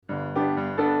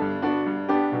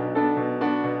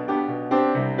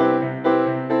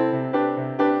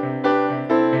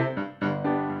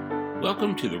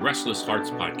Welcome to the Restless Hearts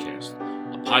Podcast,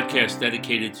 a podcast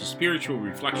dedicated to spiritual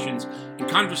reflections and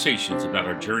conversations about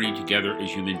our journey together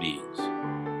as human beings.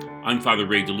 I'm Father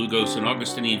Ray DeLugos, an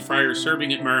Augustinian friar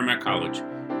serving at Merrimack College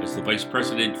as the Vice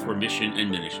President for Mission and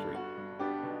Ministry.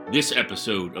 This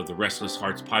episode of the Restless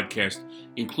Hearts Podcast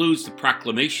includes the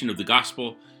proclamation of the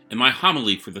Gospel and my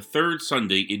homily for the third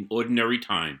Sunday in Ordinary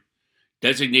Time,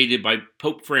 designated by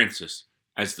Pope Francis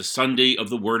as the Sunday of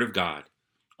the Word of God,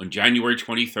 on January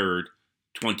 23rd,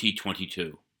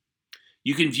 2022.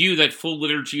 You can view that full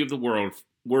liturgy of the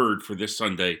Word for this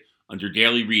Sunday under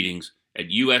daily readings at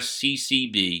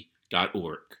usccb.org.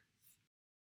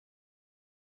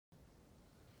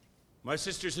 My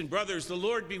sisters and brothers, the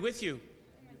Lord be with you.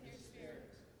 And with your spirit.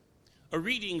 A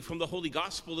reading from the Holy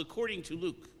Gospel according to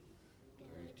Luke.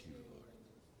 Glory to you, Lord.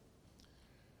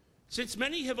 Since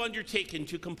many have undertaken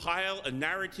to compile a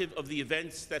narrative of the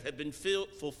events that have been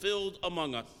fulfilled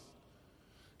among us,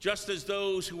 just as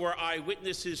those who are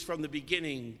eyewitnesses from the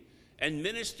beginning and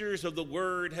ministers of the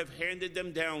word have handed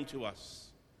them down to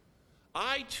us,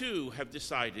 I too have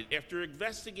decided, after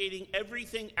investigating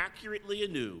everything accurately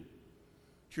anew,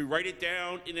 to write it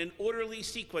down in an orderly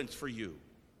sequence for you,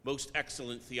 most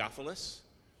excellent Theophilus,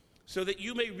 so that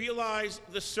you may realize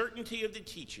the certainty of the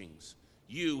teachings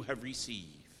you have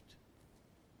received.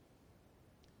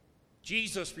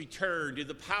 Jesus returned in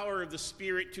the power of the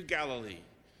Spirit to Galilee,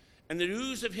 and the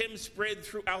news of him spread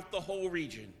throughout the whole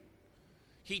region.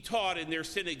 He taught in their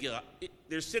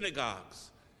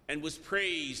synagogues and was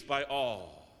praised by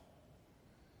all.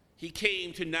 He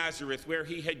came to Nazareth, where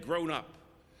he had grown up,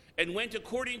 and went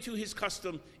according to his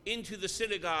custom into the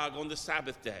synagogue on the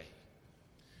Sabbath day.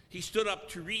 He stood up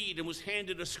to read and was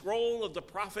handed a scroll of the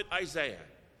prophet Isaiah.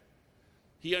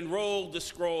 He unrolled the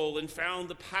scroll and found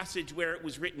the passage where it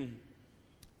was written,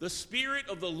 "The Spirit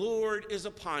of the Lord is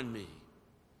upon me,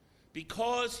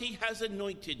 because he has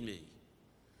anointed me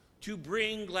to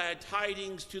bring glad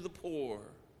tidings to the poor.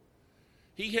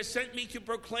 He has sent me to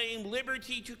proclaim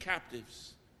liberty to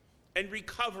captives and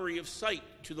recovery of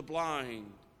sight to the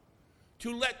blind,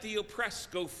 to let the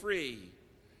oppressed go free,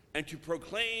 and to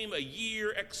proclaim a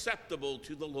year acceptable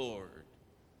to the Lord."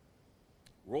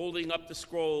 Rolling up the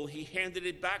scroll, he handed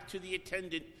it back to the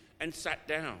attendant and sat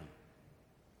down.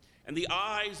 And the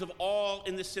eyes of all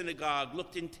in the synagogue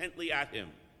looked intently at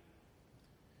him.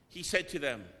 He said to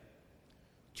them,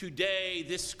 "Today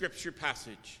this scripture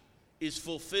passage is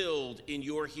fulfilled in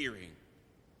your hearing."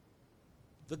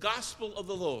 The gospel of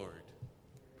the Lord.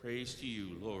 Praise to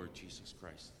you, Lord Jesus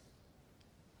Christ.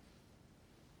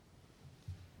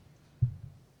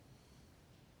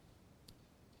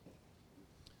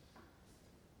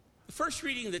 The first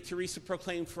reading that Teresa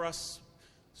proclaimed for us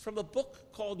is from a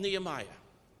book called Nehemiah.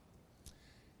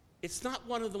 It's not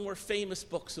one of the more famous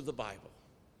books of the Bible.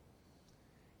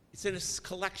 It's in a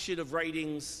collection of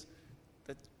writings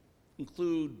that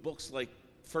include books like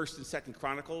 1st and 2nd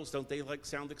Chronicles. Don't they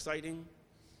sound exciting?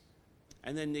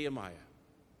 And then Nehemiah.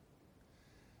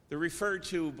 They're referred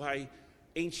to by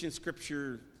ancient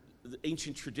scripture, the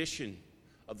ancient tradition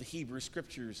of the Hebrew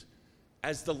scriptures,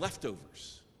 as the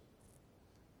leftovers,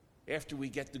 after we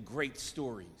get the great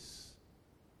stories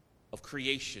of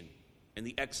creation and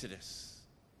the Exodus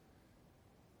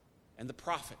and the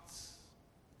prophets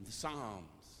and the Psalms.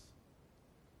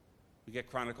 We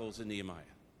get Chronicles and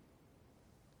Nehemiah.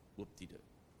 Whoop-de-doo.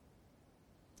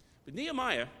 But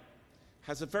Nehemiah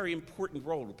has a very important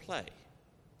role to play.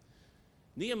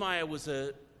 Nehemiah was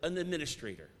an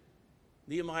administrator.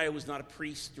 Nehemiah was not a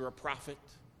priest or a prophet.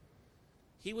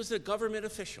 He was a government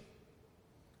official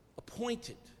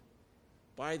appointed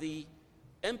by the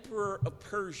emperor of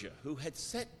Persia, who had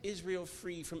set Israel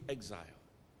free from exile.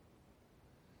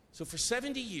 So for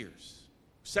 70 years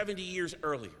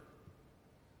earlier,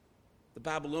 the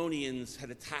Babylonians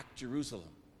had attacked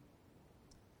Jerusalem,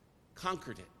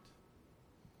 conquered it,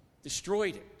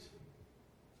 destroyed it,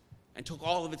 and took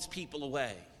all of its people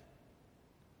away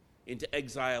into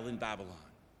exile in Babylon.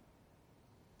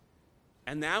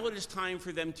 And now it is time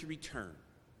for them to return.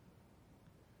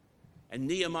 And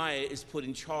Nehemiah is put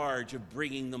in charge of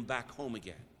bringing them back home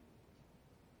again.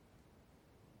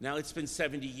 Now it's been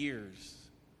 70 years.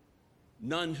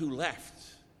 None who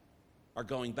left are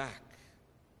going back.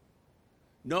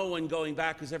 No one going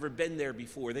back has ever been there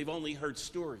before. They've only heard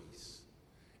stories.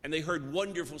 And they heard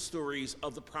wonderful stories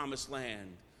of the promised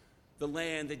land, the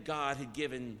land that God had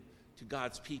given to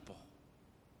God's people.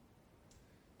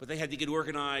 But they had to get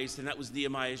organized, and that was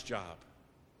Nehemiah's job,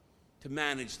 to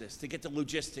manage this, to get the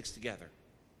logistics together,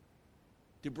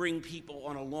 to bring people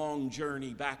on a long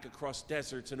journey back across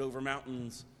deserts and over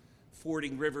mountains,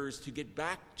 fording rivers, to get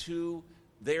back to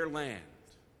their land.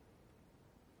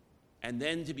 and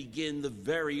then to begin the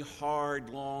very hard,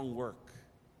 long work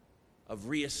of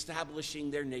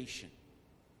reestablishing their nation,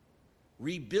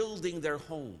 rebuilding their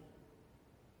home,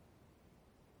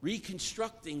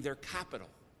 reconstructing their capital,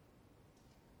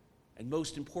 and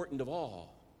most important of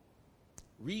all,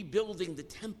 rebuilding the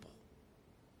temple,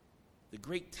 the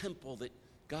great temple that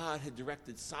God had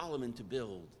directed Solomon to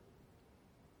build,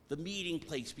 the meeting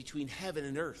place between heaven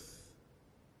and earth,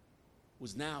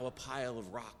 was now a pile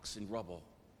of rocks and rubble,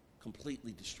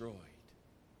 completely destroyed.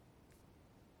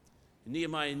 And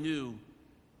Nehemiah knew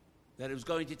that it was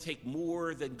going to take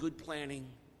more than good planning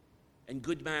and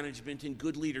good management and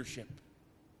good leadership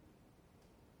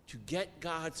to get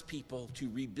God's people to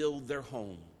rebuild their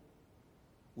home,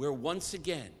 where once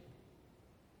again,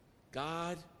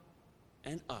 God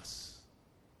and us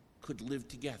could live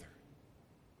together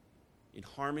in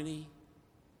harmony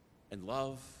and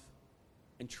love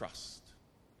and trust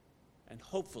and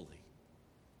hopefully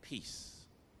peace.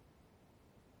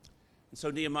 And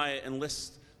so Nehemiah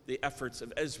enlists the efforts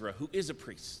of Ezra, who is a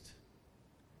priest.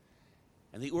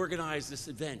 And they organize this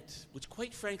event, which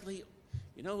quite frankly,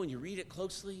 when you read it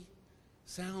closely,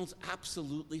 sounds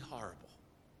absolutely horrible.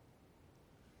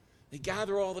 They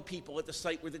gather all the people at the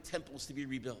site where the temple is to be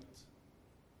rebuilt.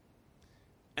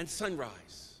 And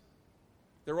sunrise,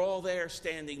 they're all there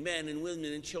standing, men and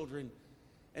women and children.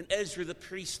 And Ezra the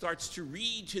priest starts to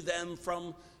read to them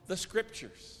from the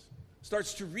scriptures,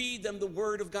 starts to read them the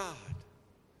word of God.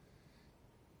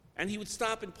 And he would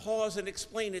stop and pause and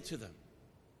explain it to them.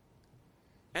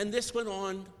 And this went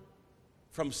on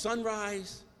from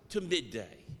sunrise to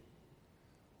midday,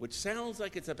 which sounds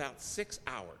like it's about 6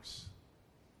 hours.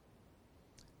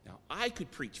 Now, I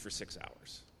could preach for 6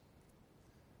 hours.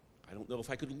 I don't know if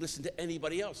I could listen to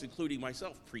anybody else, including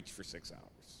myself, preach for 6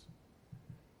 hours.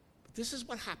 But this is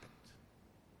what happened.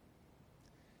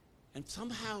 And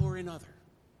somehow or another,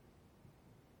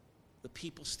 the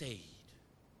people stayed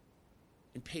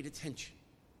and paid attention.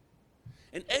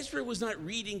 And Ezra was not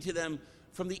reading to them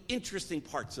from the interesting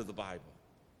parts of the Bible.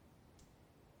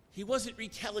 He wasn't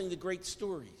retelling the great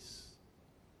stories.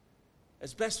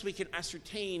 As best we can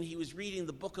ascertain, he was reading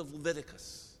the book of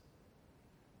Leviticus,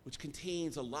 which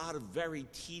contains a lot of very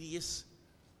tedious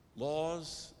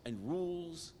laws and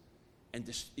rules and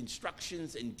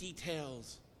instructions and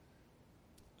details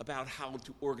about how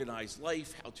to organize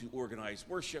life, how to organize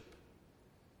worship,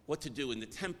 what to do in the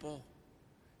temple,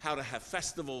 how to have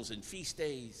festivals and feast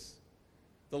days,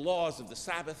 the laws of the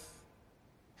Sabbath,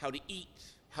 how to eat,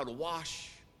 how to wash,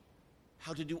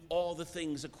 how to do all the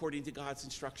things according to God's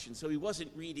instructions. So he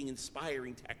wasn't reading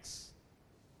inspiring texts.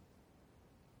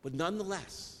 But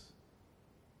nonetheless,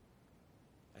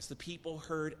 as the people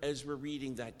heard Ezra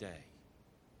reading that day,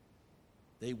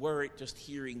 they weren't just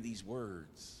hearing these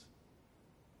words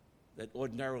that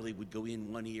ordinarily would go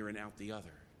in one ear and out the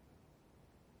other.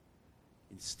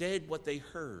 Instead, what they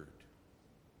heard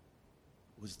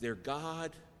was their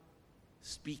God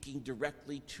speaking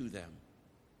directly to them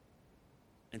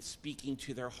and speaking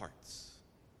to their hearts.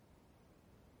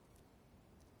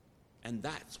 And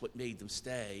that's what made them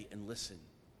stay and listen.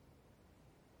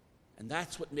 And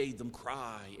that's what made them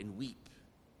cry and weep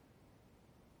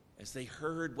as they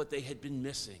heard what they had been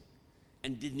missing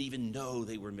and didn't even know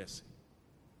they were missing.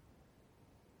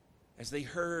 As they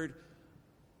heard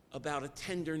about a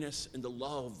tenderness and a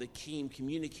love that came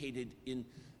communicated in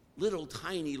little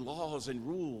tiny laws and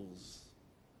rules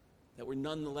that were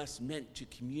nonetheless meant to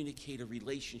communicate a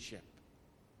relationship,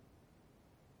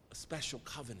 a special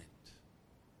covenant.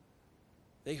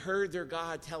 They heard their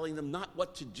God telling them not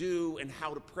what to do and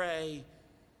how to pray.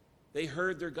 They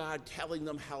heard their God telling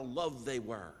them how loved they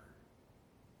were,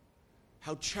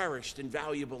 how cherished and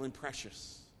valuable and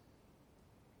precious.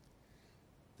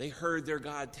 They heard their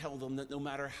God tell them that no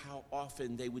matter how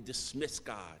often they would dismiss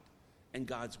God and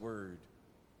God's word,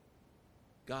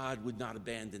 God would not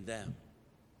abandon them,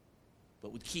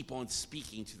 but would keep on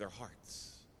speaking to their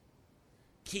hearts,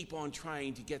 keep on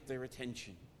trying to get their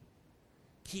attention,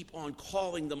 keep on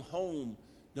calling them home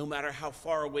no matter how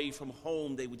far away from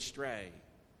home they would stray.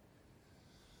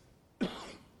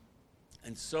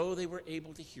 And so they were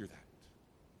able to hear that.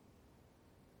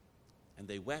 And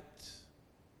they wept,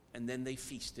 and then they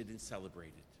feasted and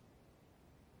celebrated.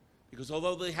 Because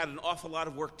although they had an awful lot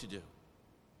of work to do,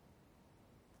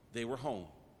 they were home.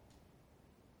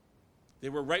 They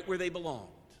were right where they belonged.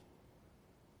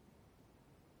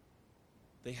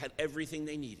 They had everything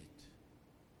they needed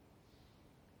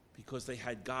because they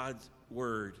had God's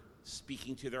word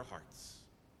speaking to their hearts.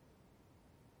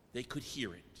 They could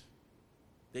hear it.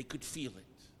 They could feel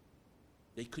it.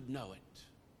 They could know it.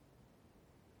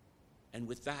 And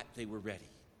with that, they were ready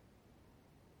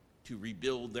to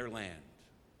rebuild their land,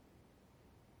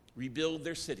 rebuild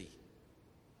their city,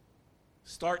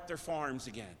 start their farms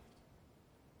again,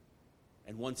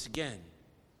 and once again,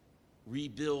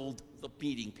 rebuild the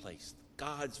meeting place,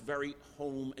 God's very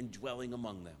home and dwelling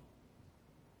among them,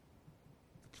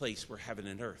 the place where heaven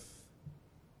and earth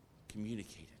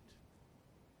communicated.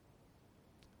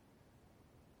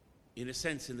 In a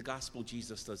sense, in the gospel,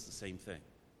 Jesus does the same thing,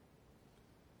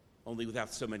 only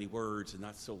without so many words and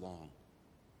not so long.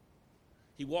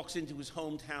 He walks into his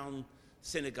hometown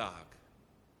synagogue,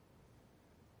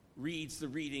 reads the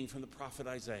reading from the prophet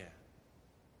Isaiah,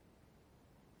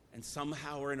 and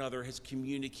somehow or another has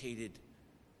communicated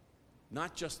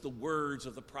not just the words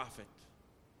of the prophet,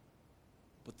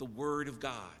 but the word of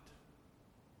God,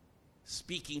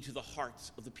 speaking to the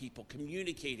hearts of the people,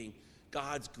 communicating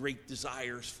God's great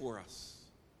desires for us,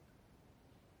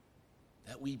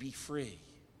 that we be free,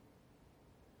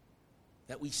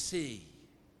 that we see,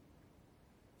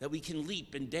 that we can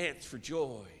leap and dance for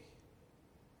joy,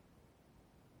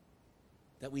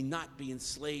 that we not be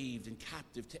enslaved and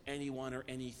captive to anyone or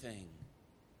anything,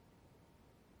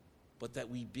 but that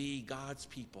we be God's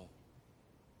people,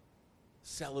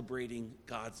 celebrating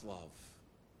God's love.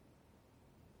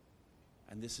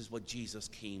 And this is what Jesus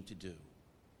came to do,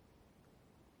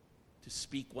 to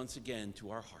speak once again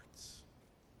to our hearts.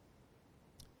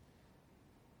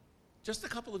 Just a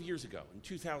couple of years ago, in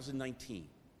 2019,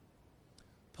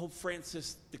 Pope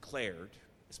Francis declared,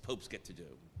 as popes get to do,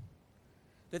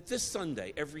 that this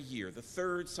Sunday, every year, the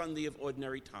third Sunday of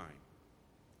Ordinary Time,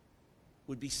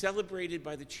 would be celebrated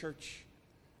by the Church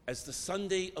as the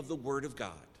Sunday of the Word of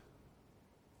God.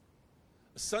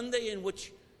 A Sunday in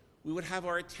which we would have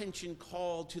our attention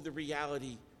called to the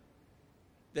reality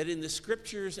that in the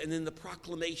Scriptures and in the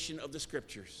proclamation of the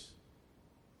Scriptures,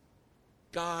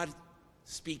 God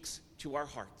speaks to our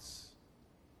hearts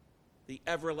the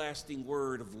everlasting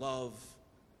word of love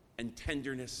and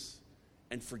tenderness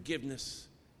and forgiveness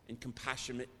and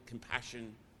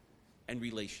compassion and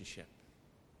relationship.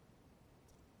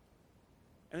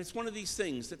 And it's one of these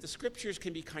things that the Scriptures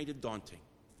can be kind of daunting.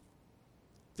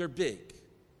 They're big.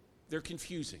 They're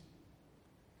confusing.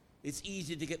 It's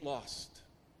easy to get lost.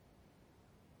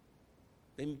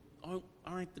 They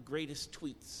aren't the greatest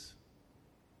tweets.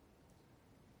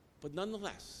 But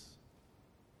nonetheless,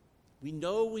 we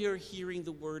know we are hearing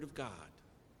the Word of God,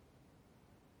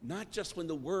 not just when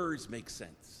the words make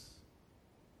sense,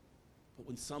 but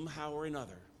when somehow or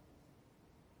another,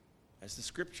 as the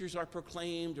Scriptures are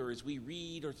proclaimed, or as we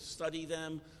read or study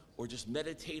them, or just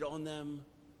meditate on them,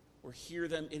 or hear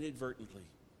them inadvertently,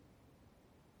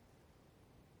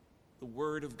 the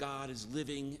Word of God is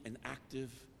living and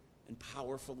active and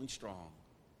powerful and strong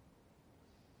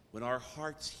when our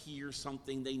hearts hear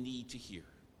something they need to hear.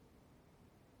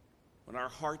 When our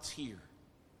hearts hear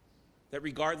that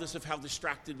regardless of how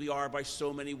distracted we are by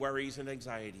so many worries and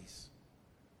anxieties,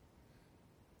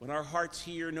 when our hearts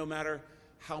hear no matter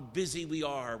how busy we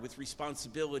are with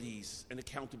responsibilities and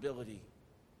accountability,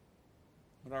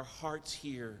 when our hearts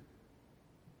hear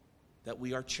that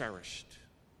we are cherished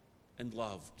and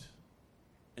loved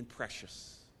and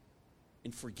precious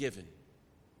and forgiven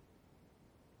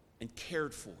and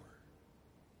cared for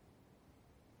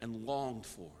and longed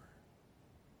for,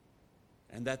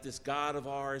 and that this God of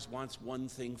ours wants one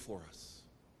thing for us,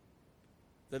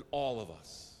 that all of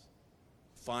us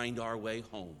find our way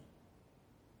home,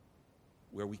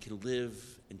 where we can live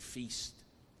and feast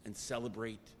and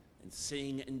celebrate and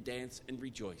sing and dance and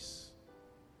rejoice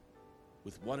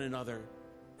with one another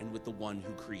and with the one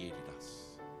who created us.